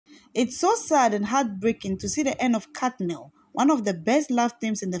It's so sad and heartbreaking to see the end of KathNiel, one of the best love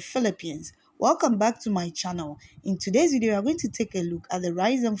teams in the Philippines. Welcome back to my channel. In today's video, we are going to take a look at the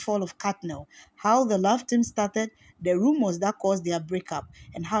rise and fall of KathNiel, how the love team started, the rumors that caused their breakup,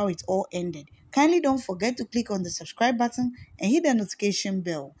 and how it all ended. Kindly don't forget to click on the subscribe button and hit the notification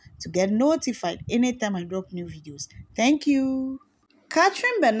bell to get notified anytime I drop new videos. Thank you.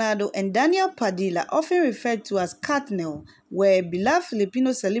 Kathryn Bernardo and Daniel Padilla, often referred to as KathNiel, were a beloved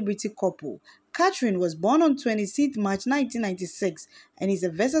Filipino celebrity couple. Kathryn was born on 26 March 1996 and is a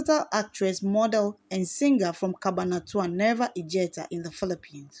versatile actress, model, and singer from Cabanatuan, Nueva Ecija in the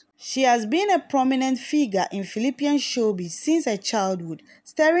Philippines. She has been a prominent figure in Philippine showbiz since her childhood,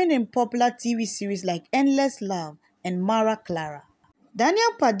 starring in popular TV series like Endless Love and Mara Clara.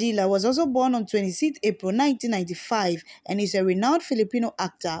 Daniel Padilla was also born on 26 April 1995 and is a renowned Filipino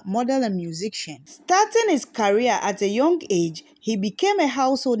actor, model, and musician. Starting his career at a young age, he became a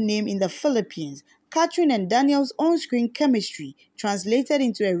household name in the Philippines. Kathryn and Daniel's on-screen chemistry translated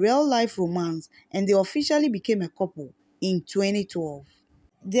into a real-life romance, and they officially became a couple in 2012.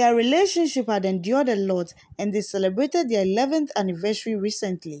 Their relationship had endured a lot, and they celebrated their 11th anniversary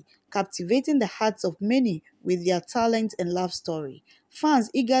recently, captivating the hearts of many with their talent and love story.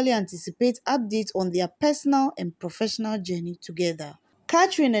 Fans eagerly anticipate updates on their personal and professional journey together.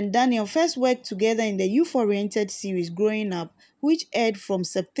 Kathryn and Daniel first worked together in the youth-oriented series Growing Up, which aired from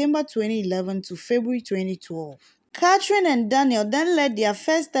September 2011 to February 2012. Kathryn and Daniel then led their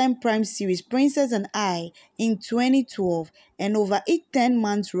first-time prime series Princess and I in 2012, and over its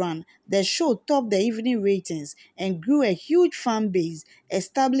 10-month run, the show topped the evening ratings and grew a huge fan base,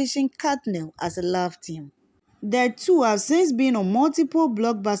 establishing KathNiel as a love team. The two have since been on multiple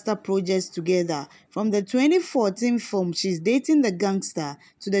blockbuster projects together, from the 2014 film She's Dating the Gangster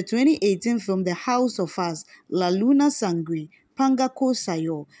to the 2018 film The House of Us, La Luna Sangre, Pangako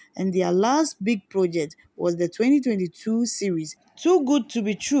Sayo, and their last big project was the 2022 series Too Good to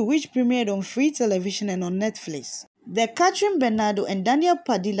Be True, which premiered on free television and on Netflix. The Kathryn Bernardo and Daniel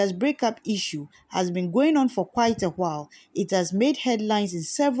Padilla's breakup issue has been going on for quite a while. It has made headlines in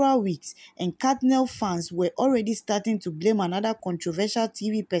several weeks, and KathNiel fans were already starting to blame another controversial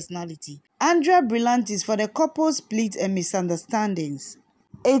TV personality, Andrea, Brillantes, for the couple's split and misunderstandings.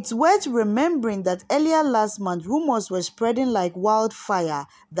 It's worth remembering that earlier last month, rumors were spreading like wildfire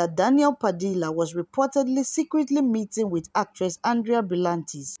that Daniel Padilla was reportedly secretly meeting with actress Andrea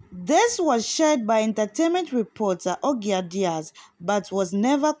Brillantes. This was shared by entertainment reporter Ogia Diaz, but was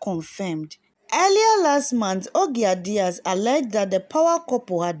never confirmed. Earlier last month, Ogia Diaz alleged that the power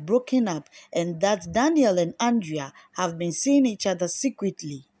couple had broken up and that Daniel and Andrea have been seeing each other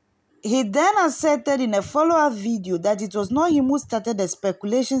secretly. He then asserted in a follow-up video that it was not him who started the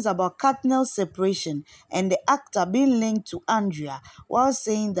speculations about KathNiel's separation and the actor being linked to Andrea, while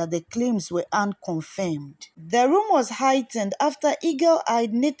saying that the claims were unconfirmed. The rumors heightened after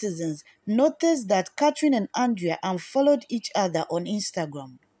eagle-eyed netizens noticed that Kathryn and Andrea unfollowed each other on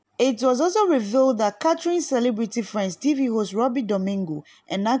Instagram. It was also revealed that Kathryn's celebrity friends TV host Robbie Domingo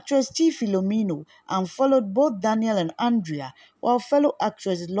and actress Chi Filomeno unfollowed both Daniel and Andrea, while fellow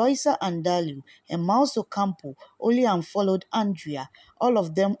actress Loisa Andalou and Mouse Ocampo only unfollowed Andrea. All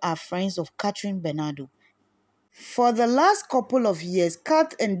of them are friends of Kathryn Bernardo. For the last couple of years,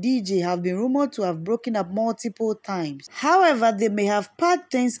 Kath and DJ have been rumored to have broken up multiple times. However, they may have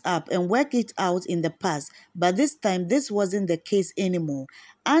packed things up and worked it out in the past, but this time this wasn't the case anymore.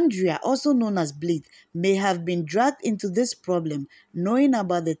 Andrea, also known as Bleed, may have been dragged into this problem. Knowing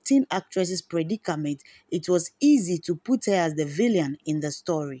about the teen actress's predicament, it was easy to put her as the villain in the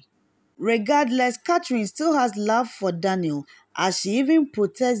story. Regardless, Kathryn still has love for Daniel, as she even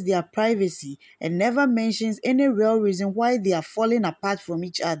protects their privacy and never mentions any real reason why they are falling apart from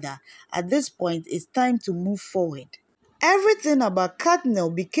each other. At this point, it's time to move forward. Everything about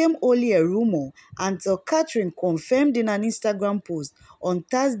KathNiel became only a rumor until Kathryn confirmed in an Instagram post on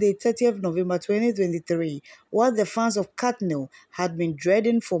Thursday, 30th November 2023, what the fans of KathNiel had been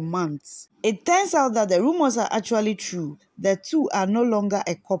dreading for months. It turns out that the rumors are actually true. The two are no longer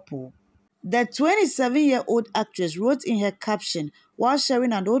a couple. The 27-year-old actress wrote in her caption while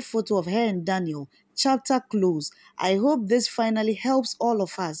sharing an old photo of her and Daniel, "Chapter close. I hope this finally helps all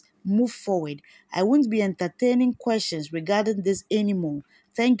of us move forward. I won't be entertaining questions regarding this anymore.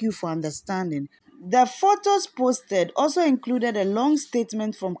 Thank you for understanding." The photos posted also included a long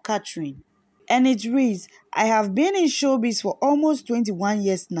statement from Kathryn, and it reads, "I have been in showbiz for almost 21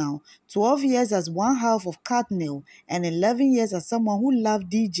 years now, 12 years as one half of KathNiel, and 11 years as someone who loved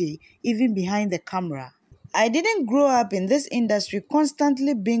DJ even behind the camera. I didn't grow up in this industry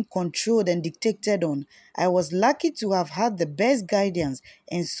constantly being controlled and dictated on. I was lucky to have had the best guidance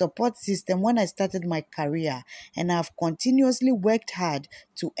and support system when I started my career, and I have continuously worked hard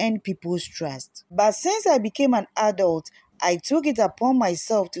to earn people's trust. But since I became an adult, I took it upon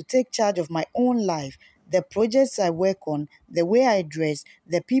myself to take charge of my own life, the projects I work on, the way I dress,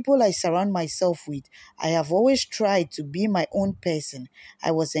 the people I surround myself with. I have always tried to be my own person.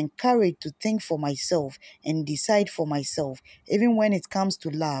 I was encouraged to think for myself and decide for myself, even when it comes to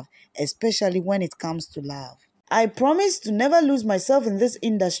love, especially when it comes to love. I promise to never lose myself in this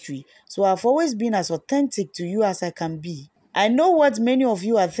industry, so I've always been as authentic to you as I can be. I know what many of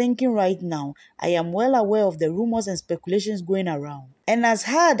you are thinking right now. I am well aware of the rumors and speculations going around. And as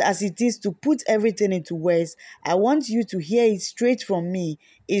hard as it is to put everything into words, I want you to hear it straight from me.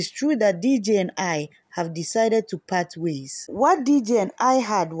 It's true that DJ and I have decided to part ways. What DJ and I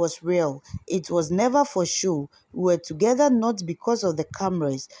had was real. It was never for show. We were together not because of the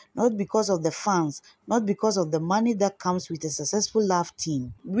cameras, not because of the fans, not because of the money that comes with a successful love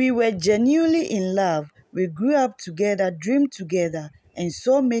team. We were genuinely in love. We grew up together, dreamed together, and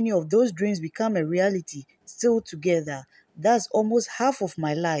so many of those dreams become a reality, still together. That's almost half of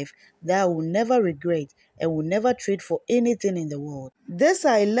my life that I will never regret and will never trade for anything in the world. These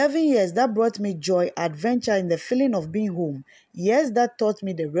are 11 years that brought me joy, adventure, and the feeling of being home. Years that taught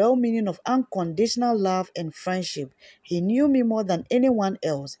me the real meaning of unconditional love and friendship. He knew me more than anyone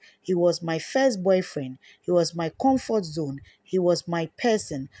else. He was my first boyfriend. He was my comfort zone. He was my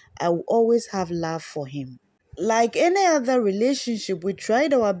person. I will always have love for him. Like any other relationship, we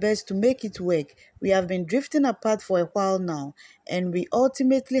tried our best to make it work. We have been drifting apart for a while now, and we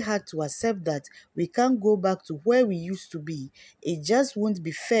ultimately had to accept that we can't go back to where we used to be. It just won't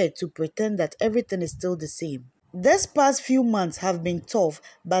be fair to pretend that everything is still the same. This past few months have been tough,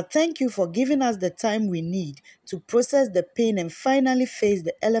 but thank you for giving us the time we need to process the pain and finally face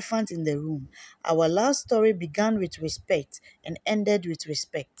the elephant in the room. Our love story began with respect and ended with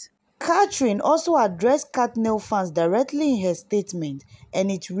respect. Kathryn also addressed KathNiel fans directly in her statement,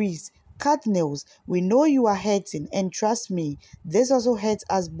 and it reads, "KathNiels, we know you are hurting, and trust me, this also hurts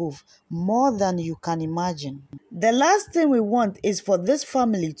us both more than you can imagine. The last thing we want is for this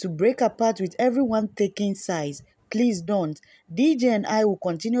family to break apart with everyone taking sides. Please don't. DJ and I will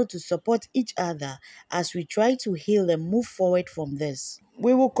continue to support each other as we try to heal and move forward from this.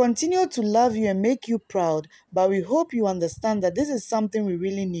 We will continue to love you and make you proud, but we hope you understand that this is something we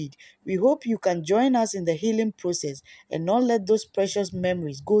really need. We hope you can join us in the healing process and not let those precious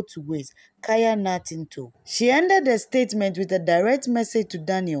memories go to waste. Kaya Natinto." She ended the statement with a direct message to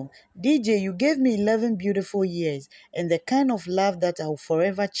Daniel. "DJ, you gave me 11 beautiful years and the kind of love that I will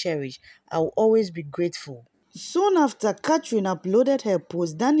forever cherish. I will always be grateful." Soon after Kathryn uploaded her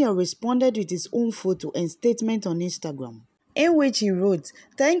post, Daniel responded with his own photo and statement on Instagram, in which he wrote,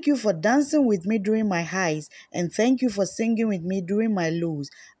 "Thank you for dancing with me during my highs and thank you for singing with me during my lows.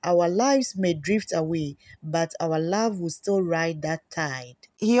 Our lives may drift away, but our love will still ride that tide."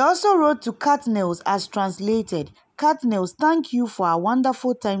 He also wrote to KathNiels as translated, "KathNiels, thank you for our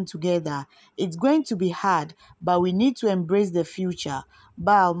wonderful time together. It's going to be hard, but we need to embrace the future.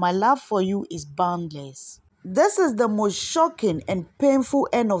 Bal, my love for you is boundless." This is the most shocking and painful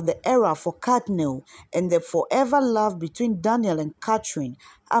end of the era for KathNiel and the forever love between Daniel and Kathryn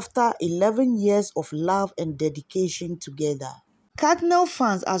after 11 years of love and dedication together. KathNiel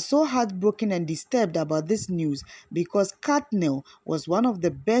fans are so heartbroken and disturbed about this news because KathNiel was one of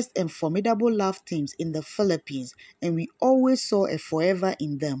the best and formidable love teams in the Philippines, and we always saw a forever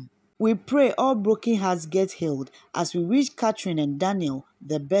in them. We pray all broken hearts get healed as we wish Kathryn and Daniel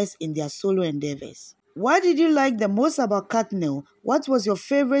the best in their solo endeavors. What did you like the most about KathNiel? What was your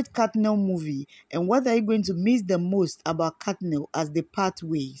favorite KathNiel movie? And what are you going to miss the most about KathNiel as they part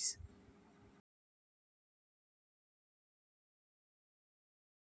ways?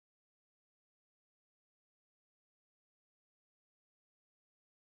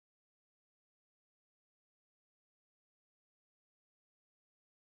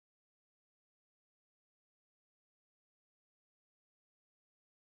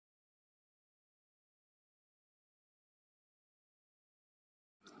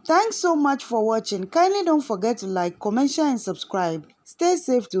 Thanks so much for watching. Kindly don't forget to like, comment, share and subscribe. Stay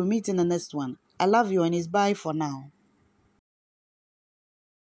safe till we meet in the next one. I love you and it's bye for now.